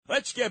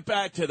let's get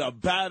back to the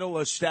Battle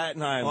of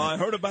Staten Island. Well, I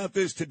heard about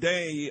this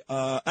today.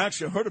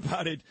 Actually, I heard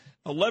about it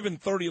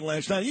 11:30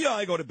 last night. Yeah,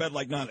 I go to bed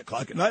like 9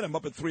 o'clock at night. I'm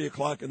up at 3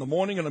 o'clock in the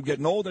morning, and I'm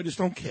getting old. I just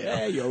don't care.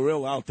 Yeah, you're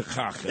real out the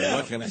cock. Yeah.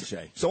 What can I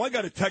say? So I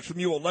got a text from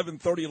you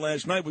 11:30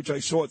 last night, which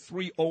I saw at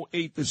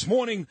 3:08 this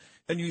morning,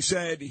 and you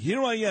said,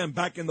 here I am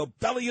back in the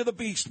belly of the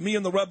beast, me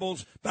and the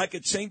rebels, back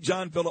at St.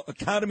 John Villa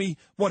Academy.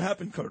 What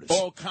happened, Curtis?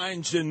 All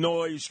kinds of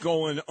noise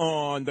going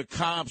on. The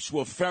cops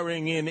were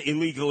ferrying in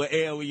illegal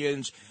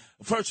aliens.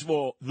 First of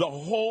all, the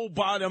whole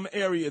bottom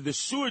area, the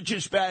sewage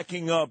is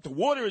backing up, the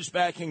water is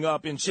backing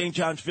up in St.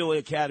 John's Villa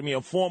Academy, a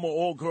former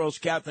all-girls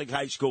Catholic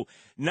high school,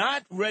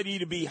 not ready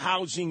to be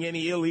housing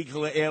any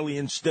illegal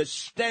aliens. The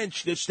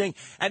stench, this thing.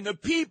 And the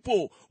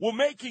people were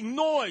making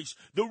noise.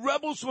 The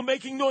rebels were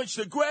making noise,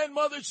 the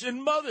grandmothers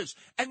and mothers.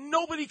 And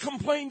nobody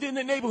complained in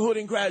the neighborhood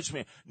in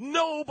Grasmere.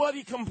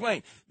 Nobody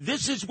complained.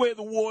 This is where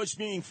the war is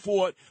being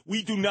fought.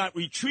 We do not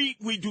retreat.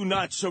 We do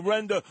not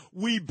surrender.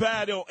 We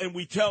battle, and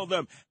we tell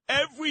them,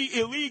 every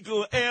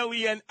illegal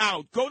alien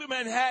out. Go to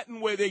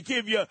Manhattan where they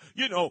give you,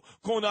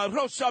 con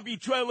arroz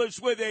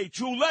habichuelas with a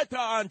chuleta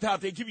on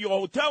top. They give you a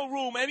hotel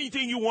room,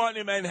 anything you want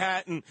in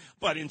Manhattan.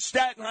 But in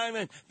Staten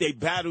Island, they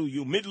battle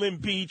you.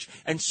 Midland Beach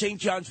and St.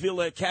 John's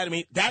Villa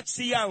Academy. That's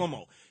the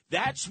Alamo.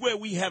 That's where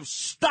we have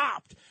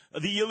stopped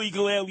the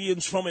illegal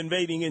aliens from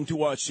invading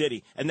into our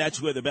city. And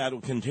that's where the battle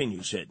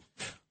continues, Sid.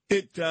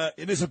 It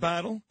is a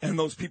battle, and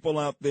those people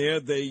out there,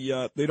 they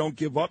don't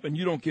give up, and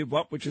you don't give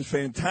up, which is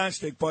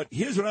fantastic. But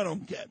here's what I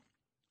don't get.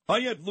 I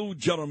had Lou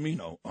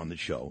Gelormino on the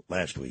show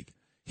last week.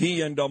 He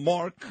and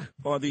Mark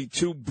are the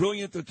two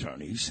brilliant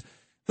attorneys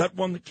that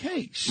won the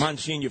case.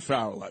 Monsignor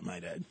Farrell, I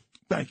might add.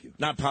 Thank you.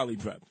 Not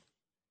polyprep.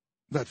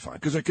 That's fine,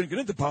 because I couldn't get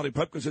into polyprep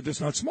because they're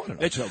just not smart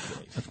enough. It's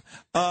okay.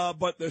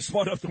 But they're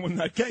smart enough to win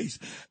that case.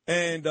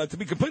 And to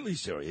be completely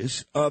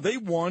serious, they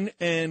won,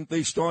 and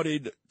they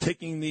started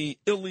taking the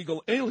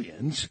illegal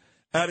aliens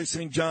out of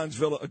St. John's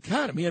Villa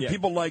Academy. And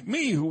people like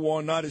me who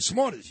are not as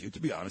smart as you,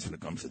 to be honest, when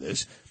it comes to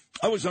this,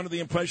 I was under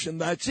the impression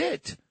that's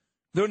it.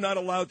 They're not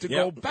allowed to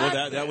go back.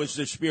 Well, that was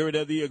the spirit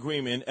of the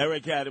agreement.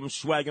 Eric Adams,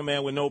 swagger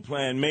man with no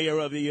plan, mayor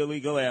of the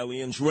illegal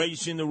aliens,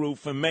 raising the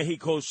roof in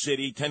Mexico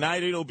City.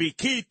 Tonight it'll be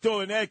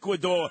Quito in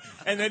Ecuador.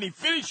 And then he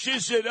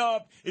finishes it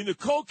up in the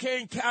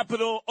cocaine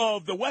capital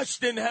of the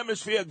Western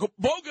Hemisphere,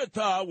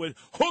 Bogota, with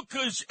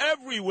hookers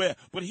everywhere.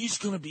 But he's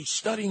going to be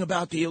studying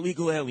about the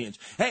illegal aliens.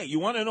 Hey, you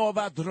want to know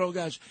about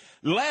drogas?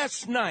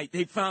 Last night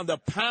they found a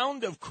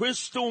pound of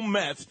crystal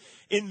meth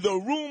in the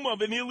room of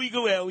an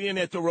illegal alien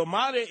at the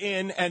Ramada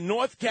Inn and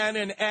North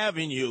Cannon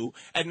Avenue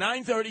at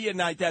 9:30 at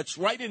night. That's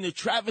right in the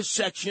Travis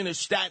section of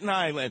Staten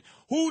Island.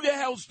 Who the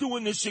hell's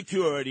doing the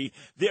security?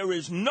 There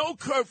is no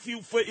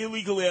curfew for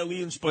illegal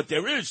aliens, but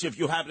there is if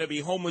you happen to be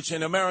homeless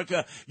in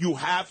America. You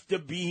have to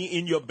be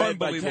in your bed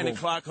by 10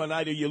 o'clock on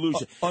night or you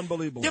lose it.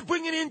 Unbelievable. They're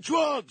bringing in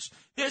drugs.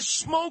 They're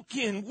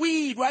smoking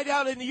weed right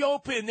out in the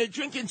open. They're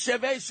drinking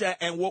cerveza.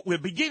 And what we're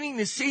beginning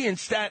to see in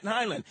Staten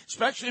Island,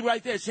 especially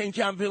right there at St.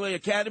 John Villa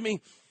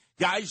Academy,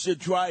 guys are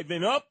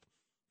driving up.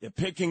 They're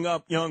picking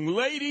up young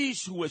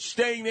ladies who are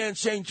staying there in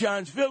St.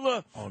 John's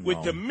Villa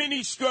with the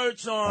mini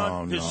skirts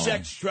on, the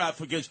sex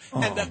traffickers.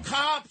 And the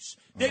cops,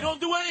 they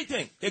don't do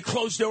anything. They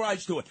close their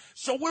eyes to it.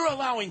 So we're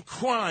allowing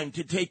crime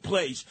to take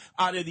place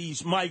out of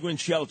these migrant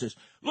shelters.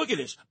 Look at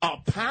this. A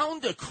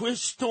pound of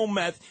crystal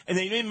meth, and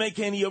they didn't make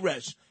any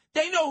arrests.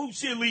 They know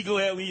whose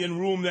illegal alien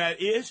room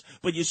that is,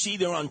 but you see,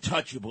 they're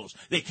untouchables.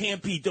 They can't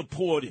be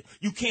deported.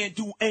 You can't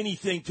do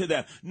anything to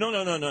them. No.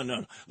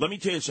 Let me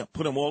tell you something.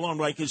 Put them all on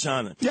Rikers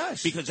Island.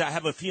 Yes. Because I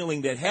have a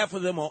feeling that half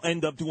of them will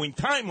end up doing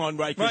time on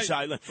Rikers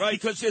Island. Right.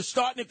 Because they're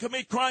starting to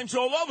commit crimes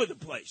all over the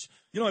place.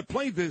 I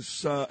played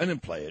this. I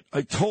didn't play it.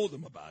 I told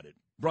him about it.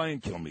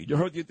 Brian Kilmeade. You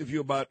heard the interview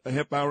about a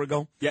half hour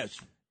ago? Yes.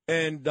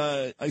 And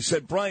I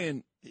said,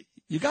 Brian,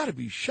 you got to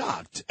be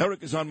shocked.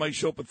 Eric is on my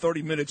show for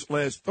 30 minutes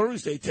last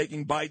Thursday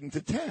taking Biden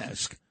to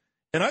task.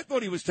 And I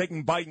thought he was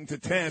taking Biden to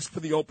task for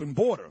the open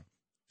border.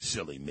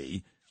 Silly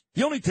me.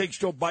 He only takes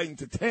Joe Biden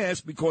to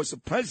task because the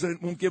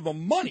president won't give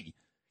him money.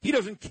 He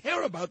doesn't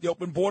care about the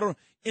open border.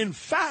 In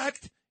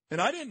fact, and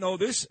I didn't know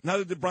this,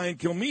 neither did Brian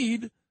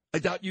Kilmeade, I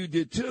doubt you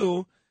did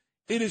too,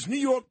 it is New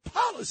York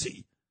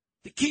policy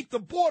to keep the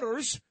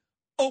borders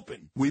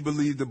open. We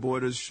believe the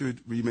borders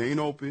should remain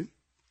open.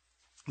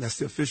 That's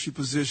the official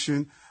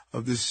position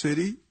of the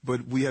city,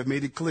 but we have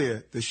made it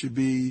clear there should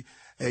be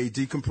a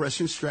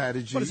decompression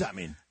strategy. What does that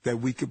mean? That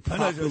we could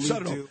properly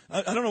do.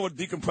 I don't know what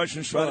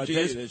decompression strategy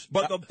is,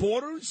 but the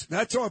borders,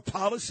 that's our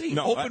policy?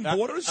 No, open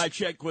borders? I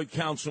checked with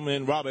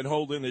Councilman Robert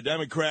Holden, the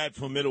Democrat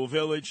from Middle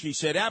Village. He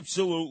said,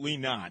 absolutely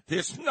not.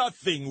 There's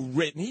nothing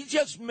written. He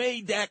just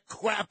made that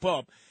crap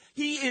up.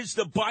 He is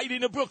the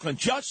Biden of Brooklyn,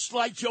 just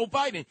like Joe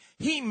Biden.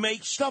 He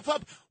makes stuff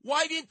up.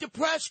 Why didn't the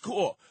press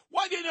corps?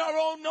 Why didn't our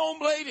own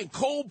Noam Laden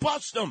cold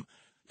bust him?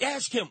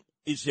 Ask him,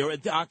 is there a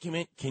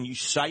document? Can you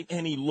cite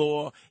any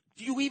law?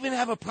 Do you even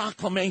have a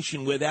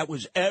proclamation where that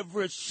was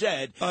ever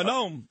said?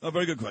 Noam, a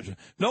very good question.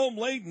 Noam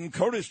Laden,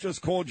 Curtis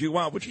just called you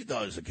out, which he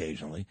does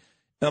occasionally.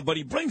 But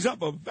he brings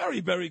up a very,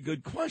 very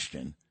good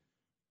question.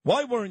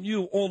 Why weren't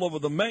you all over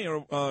the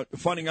mayor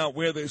finding out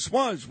where this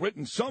was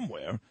written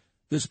somewhere,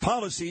 this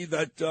policy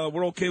that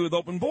we're okay with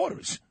open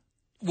borders?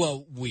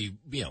 Well, we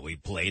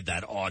played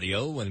that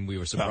audio, and we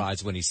were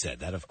surprised when he said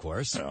that, of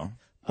course. Yeah.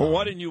 Well,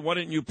 why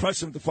didn't you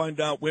press him to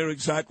find out where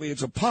exactly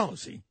it's a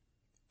policy?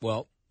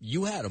 Well,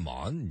 you had him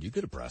on. You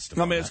could have pressed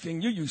him. I'm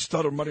asking you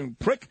stutter-muttering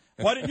prick.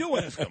 Why didn't you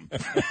ask him?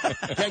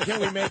 Can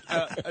we make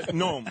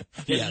Noam?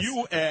 Can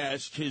you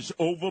ask his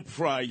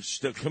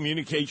overpriced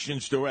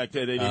communications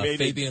director that he made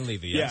Fabian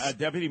Levy? Yes. Yeah,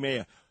 deputy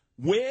mayor.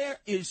 Where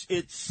is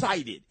it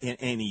cited in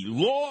any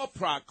law,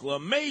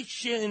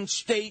 proclamation,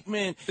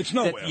 statement? It's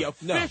nowhere. That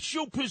the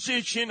official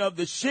position of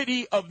the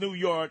city of New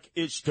York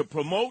is to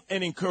promote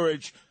and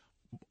encourage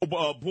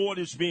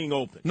borders being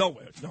open.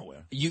 Nowhere. It's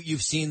nowhere.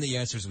 You've seen the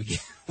answers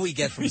we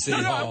get from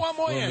City Hall. I want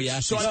more when we answers.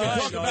 ask So these I can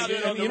questions. talk about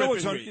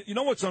it. You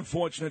know what's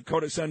unfortunate,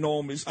 Curtis and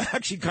Noam, is I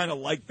actually kind of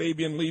like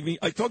Fabian Levy.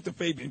 I talk to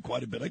Fabian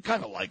quite a bit. I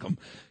kind of like him.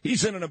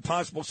 He's in an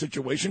impossible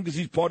situation because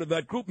he's part of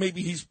that group.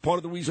 Maybe he's part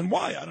of the reason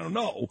why. I don't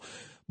know.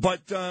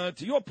 But to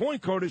your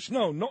point, Curtis,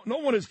 no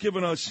one has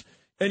given us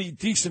any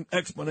decent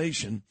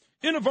explanation.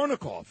 In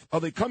Vernikov, are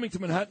they coming to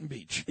Manhattan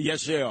Beach?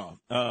 Yes, they are.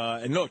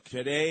 And look,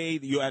 today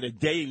you had a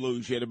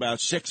deluge at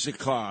about 6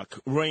 o'clock,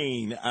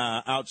 rain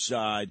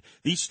outside.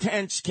 These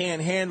tents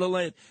can't handle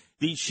it.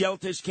 These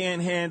shelters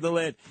can't handle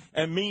it.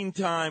 And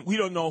meantime, we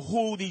don't know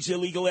who these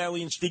illegal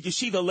aliens. Did you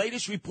see the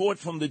latest report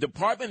from the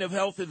Department of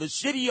Health in the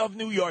city of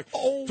New York?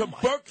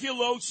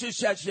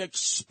 Tuberculosis has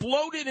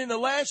exploded in the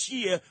last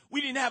year.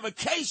 We didn't have a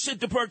case of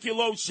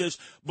tuberculosis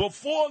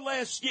before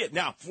last year.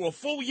 Now, for a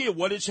full year,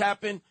 what has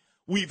happened?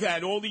 We've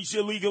had all these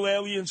illegal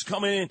aliens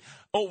coming in,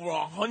 over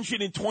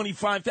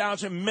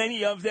 125,000,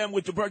 many of them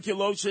with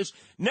tuberculosis.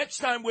 Next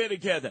time we're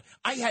together,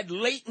 I had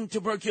latent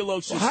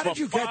tuberculosis for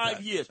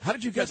 5 years. How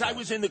did you get that? Because I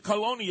was in the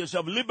colonias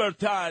of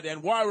Libertad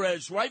and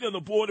Juarez, right on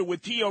the border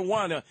with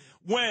Tijuana,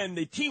 when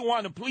the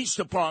Tijuana Police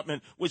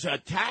Department was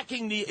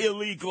attacking the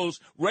illegals,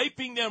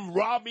 raping them,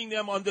 robbing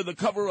them under the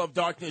cover of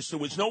darkness. There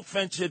was no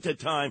fence at the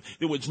time.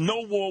 There was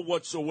no war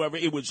whatsoever.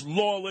 It was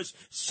lawless,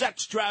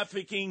 sex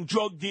trafficking,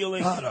 drug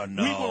dealing. I don't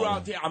know. We were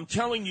out there. I'm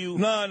telling you.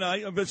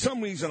 No. For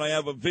some reason, I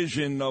have a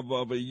vision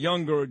of a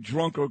younger,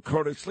 drunker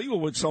Curtis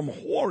Sliwa with some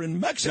whore in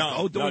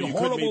Mexico doing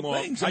horrible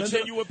things. I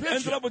sent you a picture.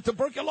 Ended up with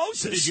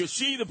tuberculosis. Did you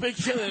see the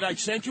picture that I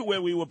sent you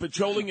where we were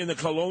patrolling in the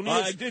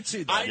colonias? I did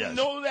see that, I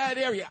know that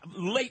area.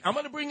 I'm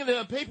going to bring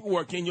the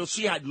paperwork in. You'll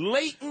see I had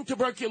latent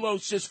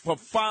tuberculosis for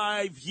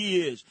 5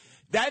 years.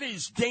 That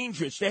is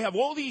dangerous. They have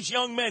all these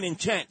young men in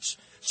tents,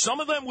 some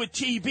of them with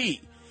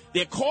TB.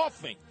 They're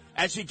coughing.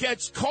 As it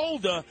gets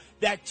colder,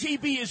 that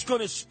TB is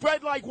going to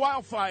spread like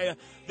wildfire.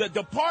 The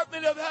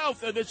Department of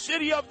Health of the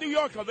city of New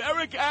York, of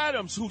Eric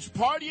Adams, who's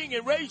partying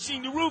and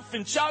raising the roof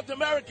in South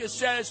America,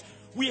 says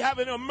we have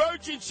an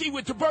emergency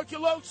with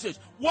tuberculosis.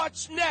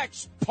 What's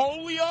next?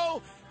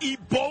 Polio?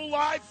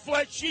 Ebola,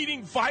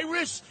 flesh-eating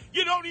virus?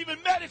 You don't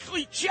even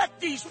medically check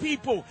these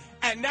people.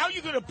 And now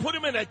you're going to put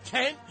them in a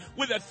tent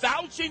with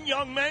 1,000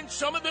 young men,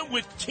 some of them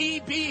with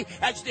TB,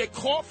 as they're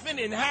coughing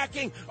and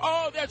hacking.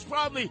 Oh, that's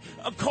probably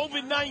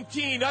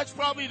COVID-19. That's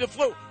probably the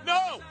flu.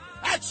 No,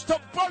 that's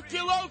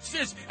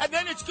tuberculosis. And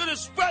then it's going to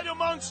spread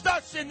amongst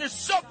us in the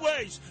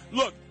subways.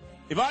 Look,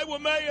 if I were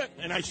mayor,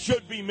 and I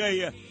should be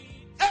mayor,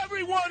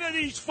 every one of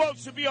these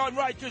folks would be on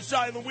Rikers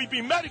Island. We'd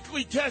be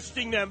medically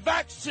testing them,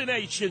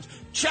 vaccinations,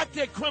 check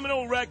their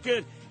criminal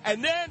record.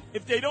 And then,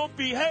 if they don't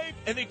behave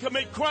and they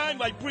commit crime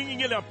like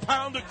bringing in a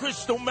pound of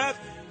crystal meth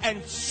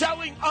and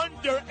selling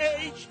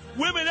underage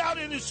women out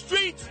in the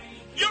streets,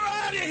 you're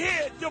out of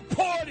here,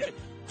 deported.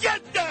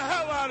 Get the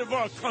hell out of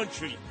our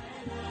country.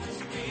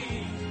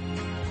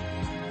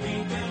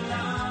 We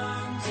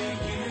belong to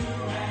you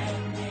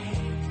and me.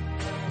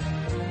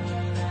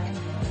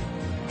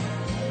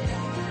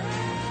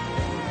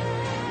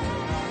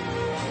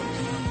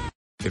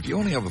 If you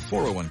only have a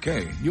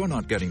 401k, you're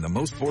not getting the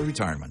most for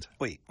retirement.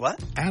 Wait, what?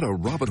 Add a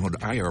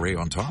Robinhood IRA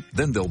on top,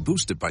 then they'll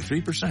boost it by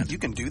 3%. You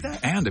can do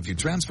that? And if you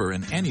transfer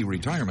in any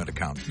retirement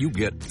account, you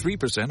get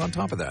 3% on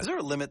top of that. Is there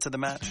a limit to the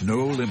match?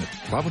 No limit.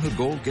 Robinhood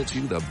Gold gets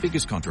you the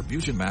biggest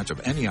contribution match of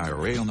any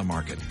IRA on the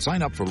market.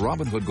 Sign up for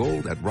Robinhood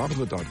Gold at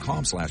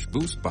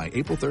Robinhood.com/boost by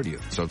April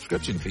 30th.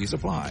 Subscription fees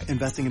apply.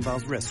 Investing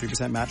involves risk.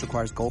 3% match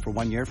requires gold for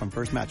 1 year from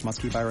first match.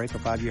 Must keep IRA for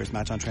 5 years.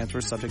 Match on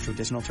transfers subject to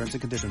additional terms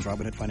and conditions.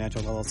 Robinhood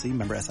Financial LLC,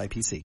 member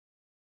SIPC.